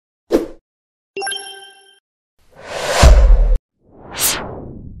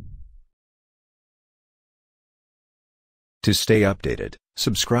To stay updated,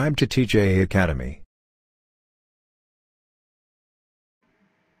 subscribe to TJ Academy.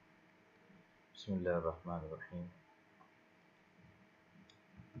 Bismillahirrahmanirrahim.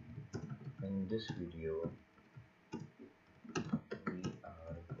 In this video, we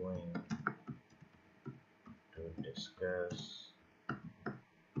are going to discuss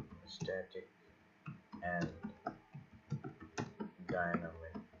static and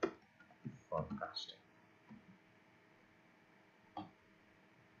dynamic forecasting.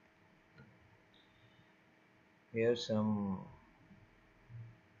 Here's some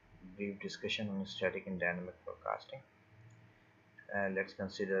brief discussion on static and dynamic forecasting. Let's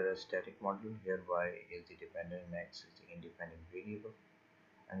consider a static model. Here y is the dependent and x is the independent variable,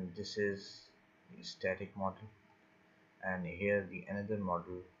 and this is the static model. And here the another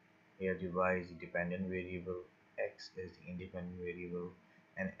model, here the y is the dependent variable, x is the independent variable,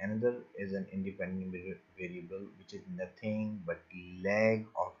 and another is an independent variable which is nothing but lag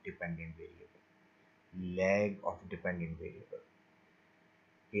of dependent variable.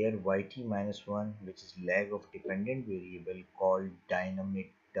 Here yt minus 1, which is lag of dependent variable, called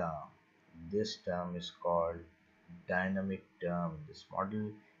dynamic term. This term is called dynamic term in this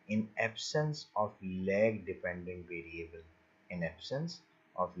model in absence of lag dependent variable. In absence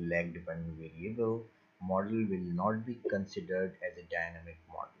of lag dependent variable, model will not be considered as a dynamic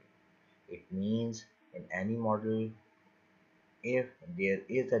model. It means in any model, if there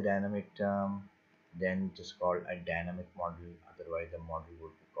is a dynamic term, then it is called a dynamic model. Otherwise the model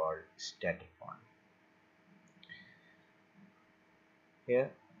would be called static model. Here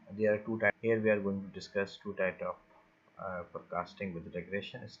there are two types. Here we are going to discuss two types of forecasting with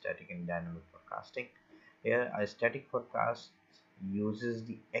regression: static and dynamic forecasting. Here a static forecast uses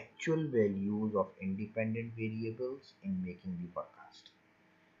the actual values of independent variables in making the forecast.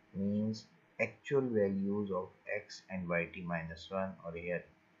 Means actual values of x and yt minus 1, or here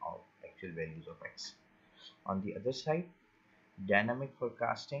of actual values of x. On the other side, dynamic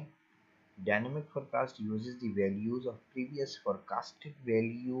forecasting. Dynamic forecast uses the values of previous forecasted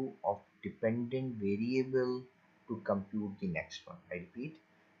value of dependent variable to compute the next one. I repeat,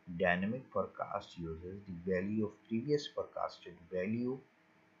 dynamic forecast uses the value of previous forecasted value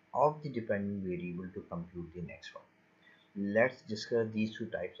of the dependent variable to compute the next one. Let's discuss these two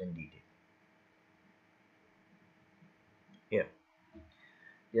types in detail. Here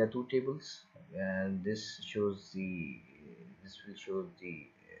there are two tables, and this will show the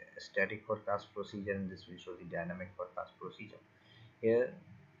static forecast procedure, and this will show the dynamic forecast procedure. Here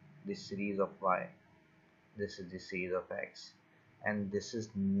this series of y, this is the series of x, and this is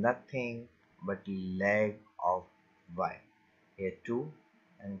nothing but lag of y. Here 2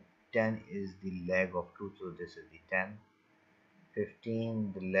 and 10 is the lag of 2, so this is the 10.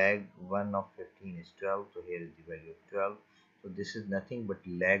 15, the lag 1 of 15 is 12, so here is the value of 12. So this is nothing but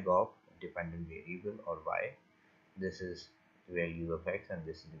lag of dependent variable, or y. This is the values of x, and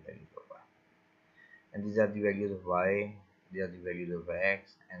this is the values of y. And these are the values of y, these are the values of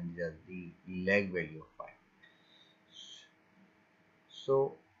x, and these are the lag value of y.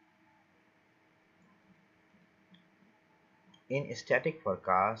 So in a static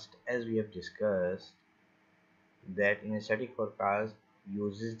forecast, as we have discussed, that in a static forecast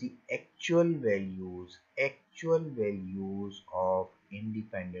uses the actual values of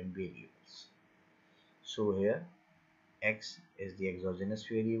independent variables. So here x is the exogenous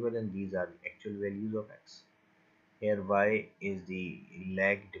variable, and these are the actual values of x. Here y is the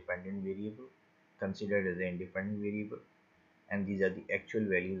lag dependent variable, considered as an independent variable, and these are the actual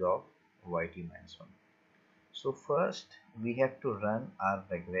values of yt minus 1. So first we have to run our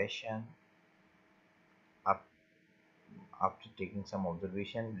regression up after taking some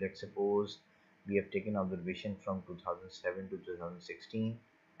observation. Let's suppose we have taken observation from 2007 to 2016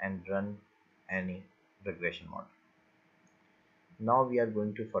 and run any regression model. Now we are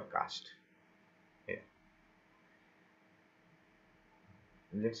going to forecast. Here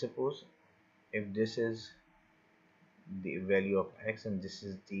let's suppose if this is the value of x and this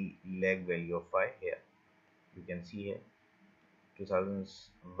is the lag value of y. Here you can see here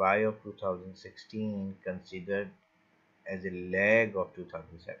y of 2016 considered as a lag of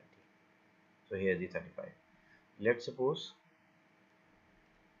 2017. So here is the 35. Let's suppose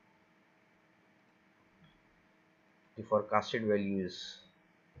the forecasted value is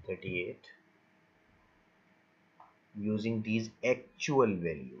 38 using these actual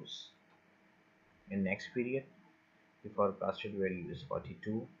values. In next period the forecasted value is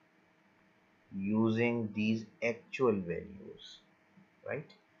 42 using these actual values,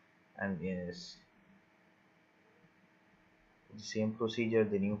 right? And is The same procedure,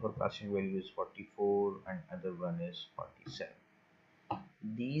 the new forecasting value is 44 and other one is 47.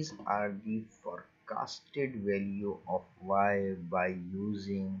 These are the forecasted value of y by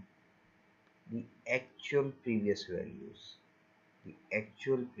using the actual previous values. The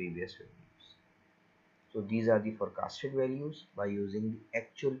actual previous values. So these are the forecasted values by using the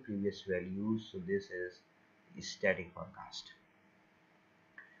actual previous values. So this is the static forecast.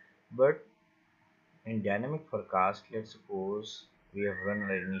 But in dynamic forecast, let's suppose we have run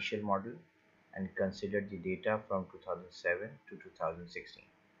our initial model and considered the data from 2007 to 2016.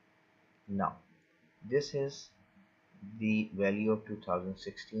 Now, this is the value of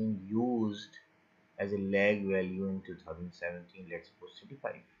 2016 used as a lag value in 2017. Let's suppose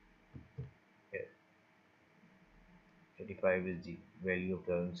 35. Here, 35 is the value of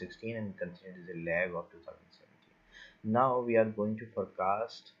 2016 and considered as a lag of 2017. Now we are going to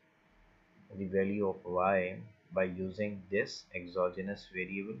forecast the value of y by using this exogenous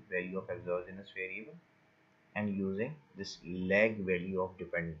variable, value of exogenous variable, and using this lag value of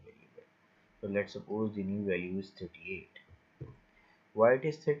dependent variable. So let's suppose the new value is 38. Why it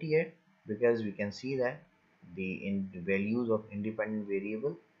is 38? Because we can see that the values of independent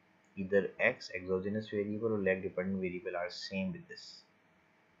variable, either x exogenous variable or lag dependent variable, are same with this.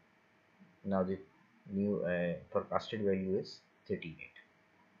 Now the new forecasted value is 38.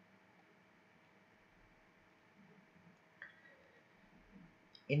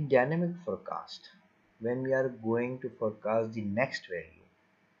 In dynamic forecast, when we are going to forecast the next value,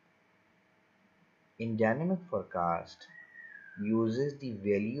 in dynamic forecast uses the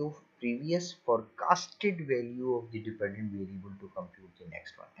value of previous forecasted value of the dependent variable to compute the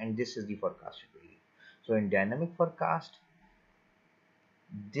next one, and this is the forecasted value. So in dynamic forecast,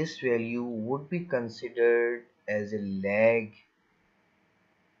 this value would be considered as a lag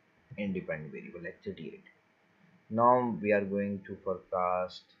independent variable like 38. Now we are going to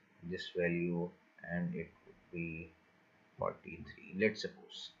forecast this value and it would be 43, let's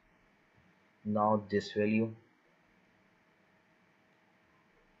suppose. Now this value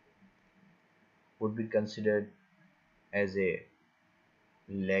would be considered as a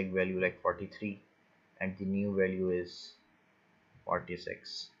lag value like 43 and the new value is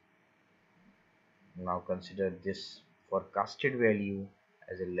 46. Now consider this forecasted value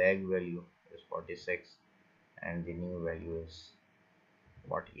as a lag value is 46 and the new value is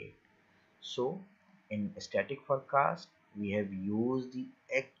 48. So in static forecast we have used the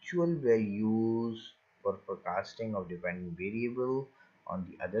actual values for forecasting of dependent variable. On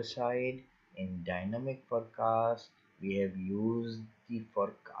the other side, in dynamic forecast we have used the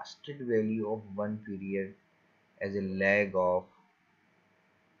forecasted value of one period as a lag of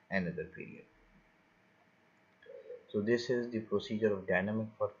another period. So this is the procedure of dynamic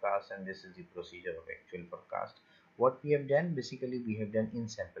forecast and this is the procedure of actual forecast. What we have done, basically we have done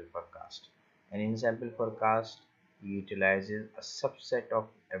in-sample forecast. And in-sample forecast utilizes a subset of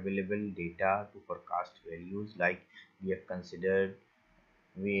available data to forecast values. Like we have considered,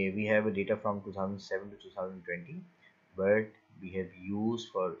 we have a data from 2007 to 2020, but we have used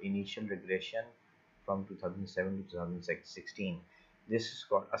for initial regression from 2007 to 2016. This is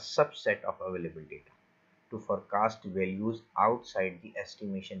called a subset of available data to forecast values outside the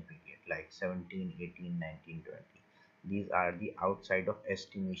estimation period like 17, 18, 19, 20. These are the outside of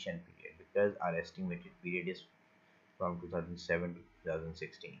estimation period because our estimated period is from 2007 to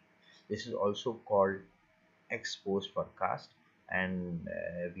 2016. This is also called Expost forecast and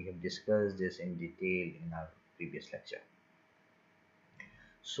we have discussed this in detail in our previous lecture.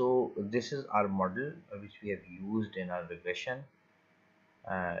 So this is our model which we have used in our regression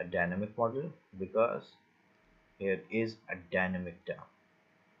dynamic model, because here is a dynamic term.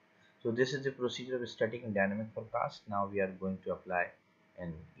 So this is the procedure of static and dynamic forecast. Now we are going to apply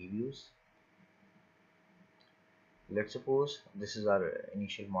in EViews. Let's suppose this is our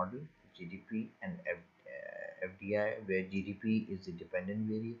initial model, GDP and FDI, where GDP is the dependent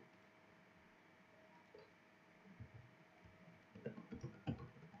variable.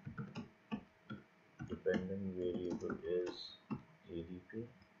 Dependent variable is GDP.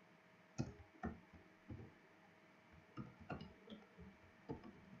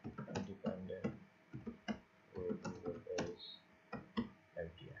 Dependent variable is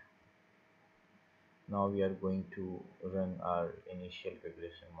FDI. Now we are going to run our initial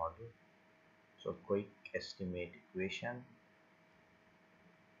regression model. So quick estimate equation.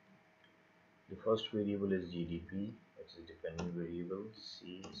 The first variable is GDP, which is dependent variable,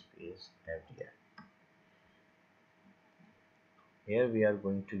 C space FDI. Here we are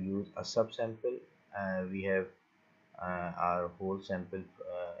going to use a subsample. We have our whole sample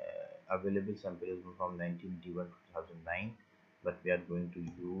available sample is from 1981 to 2009. but we are going to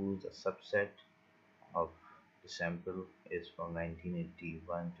use a subset of the sample is from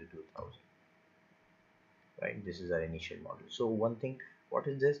 1981 to 2000, right? This is our initial model. So one thing, what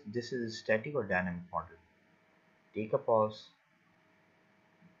is this? This is a static or dynamic model. Take a pause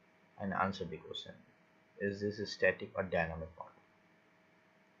and answer the question. Is this a static or dynamic model?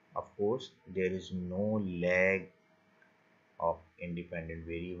 Of course, there is no lag of independent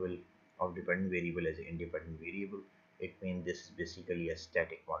variable of dependent variable as an independent variable. It means this is basically a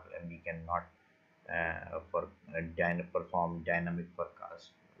static model, and we cannot perform dynamic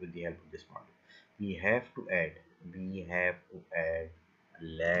forecast with the help of this model. We have to add a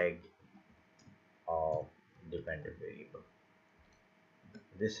lag of dependent variable.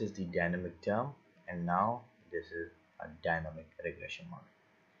 This is the dynamic term, and now this is a dynamic regression model.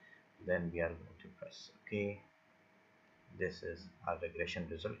 Then we are going to press OK. This is our regression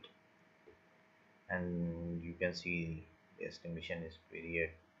result, and you can see the estimation is period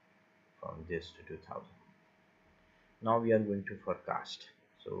from this to 2000. Now we are going to forecast.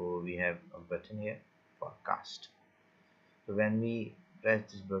 So we have a button here, forecast. So when we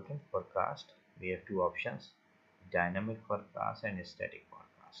press this button, forecast, we have two options, dynamic forecast and static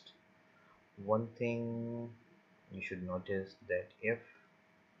forecast. One thing you should notice that if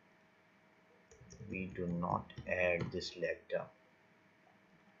we do not add this lag term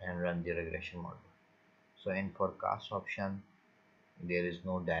and run the regression model, so in forecast option there is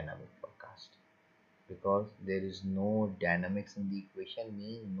no dynamic forecast, because there is no dynamics in the equation,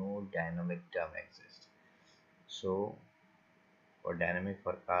 means no dynamic term exists. So for dynamic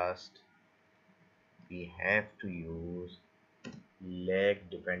forecast we have to use lag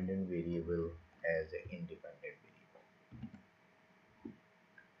dependent variable as an independent variable,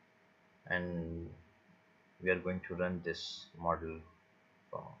 and we are going to run this model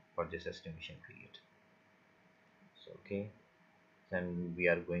for this estimation period. So okay, then we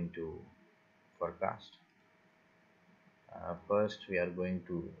are going to forecast. First we are going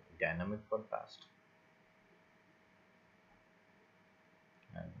to dynamic forecast,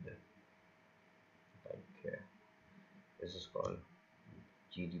 and this is called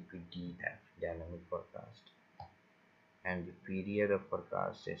GDPDF, dynamic forecast, and the period of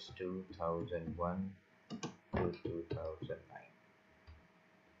forecast is 2001 to 2009,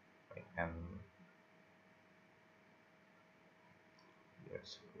 right? And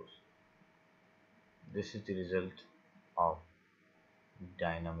let's suppose this is the result of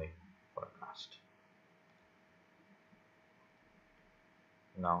dynamic forecast.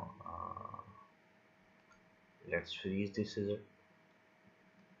 Now let's freeze this result.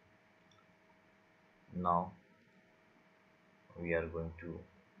 Now we are going to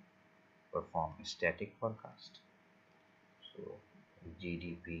perform a static forecast. So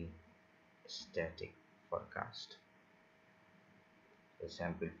GDP static forecast. The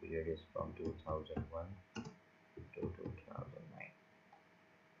sample period is from 2001 to 2009.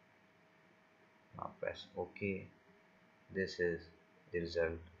 Now press OK. This is the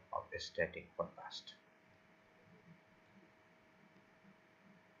result of a static forecast.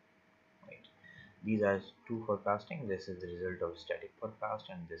 Right. These are two forecasting. This is the result of static forecast,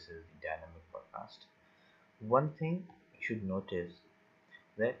 and this is the dynamic forecast. One thing you should notice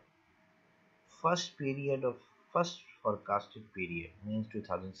that first forecasted period means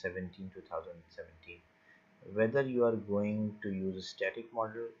 2017, whether you are going to use a static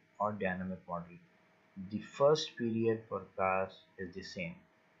model or dynamic model, the first period forecast is the same,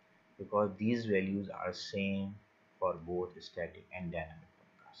 because these values are same for both static and dynamic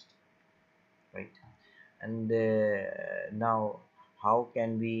forecast, right? And now how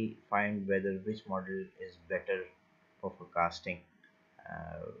can we find whether which model is better for forecasting,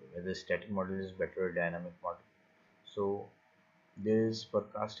 whether static model is better or dynamic model? So there is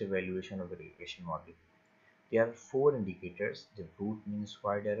forecast evaluation of a regression model. There are four indicators: the root mean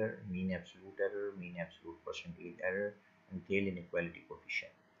squared error, mean absolute percentage error, and tail inequality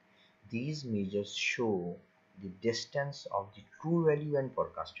coefficient. These measures show the distance of the true value and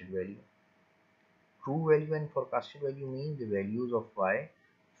forecasted value. True value and forecasted value mean the values of y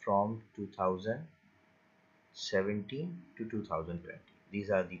from 2017 to 2020. These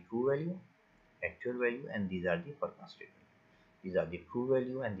are the true value, actual value, and these are the forecasted value. These are the true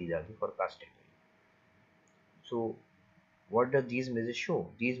value and these are the forecasted value. So what do these measures show?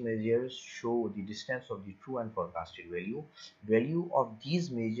 These measures show the distance of the true and forecasted value. Value of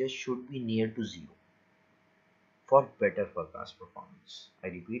these measures should be near to 0 for better forecast performance. I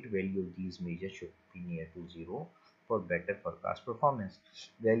repeat, value of these measures should be near to 0 for better forecast performance.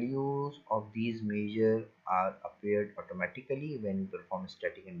 Values of these measures are appeared automatically when you perform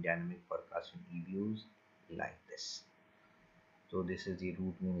static and dynamic forecast in EViews like this. So this is the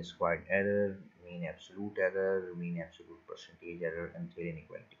root mean squared error, mean absolute error, mean absolute percentage error, and tail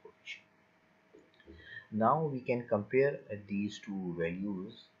inequality coefficient. Now we can compare these two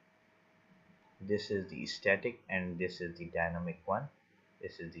values. This is the static and this is the dynamic one.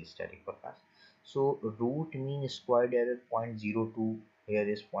 This is the static forecast. So root mean squared error 0.02, here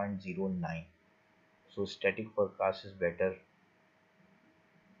is 0.09. So static forecast is better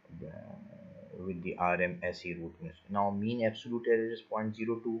with the RMSE root means. Now mean absolute error is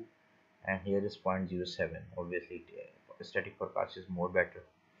 0.02 and here is 0.07. Obviously static forecast is more better.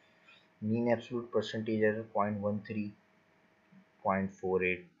 Mean absolute percentage error 0.13,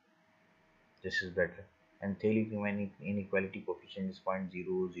 0.48, this is better. And tail inequality coefficient is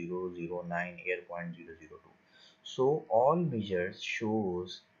 0.0009, here 0.002. So all measures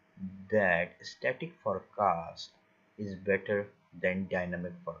shows that static forecast is better than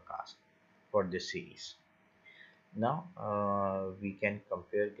dynamic forecast for this series. Now we can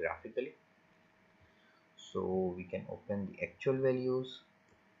compare graphically. So we can open the actual values,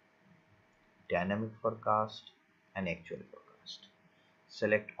 dynamic forecast, and actual forecast.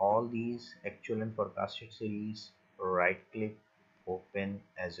 Select all these actual and forecasted series, right click, open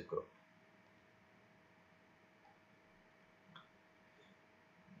as a group.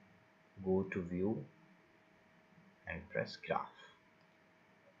 Go to view and press graph.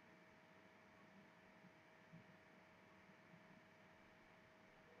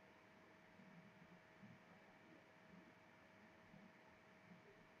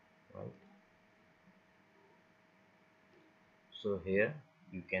 Right. So here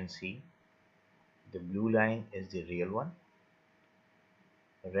you can see the blue line is the real one,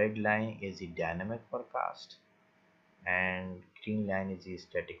 red line is the dynamic forecast, and green line is the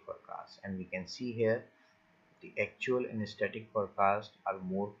static forecast. And we can see here the actual and static forecast are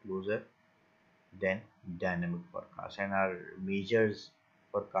more closer than dynamic forecast, and our measures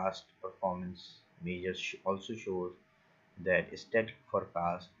forecast performance measures also shows that static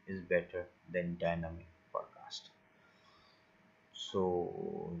forecast is better than dynamic forecast.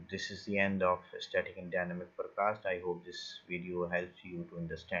 So this is the end of static and dynamic forecast. I hope this video helps you to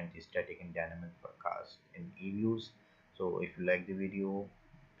understand the static and dynamic forecast in EViews. So if you like the video,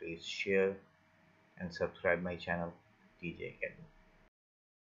 please share and subscribe my channel, TJ Academy.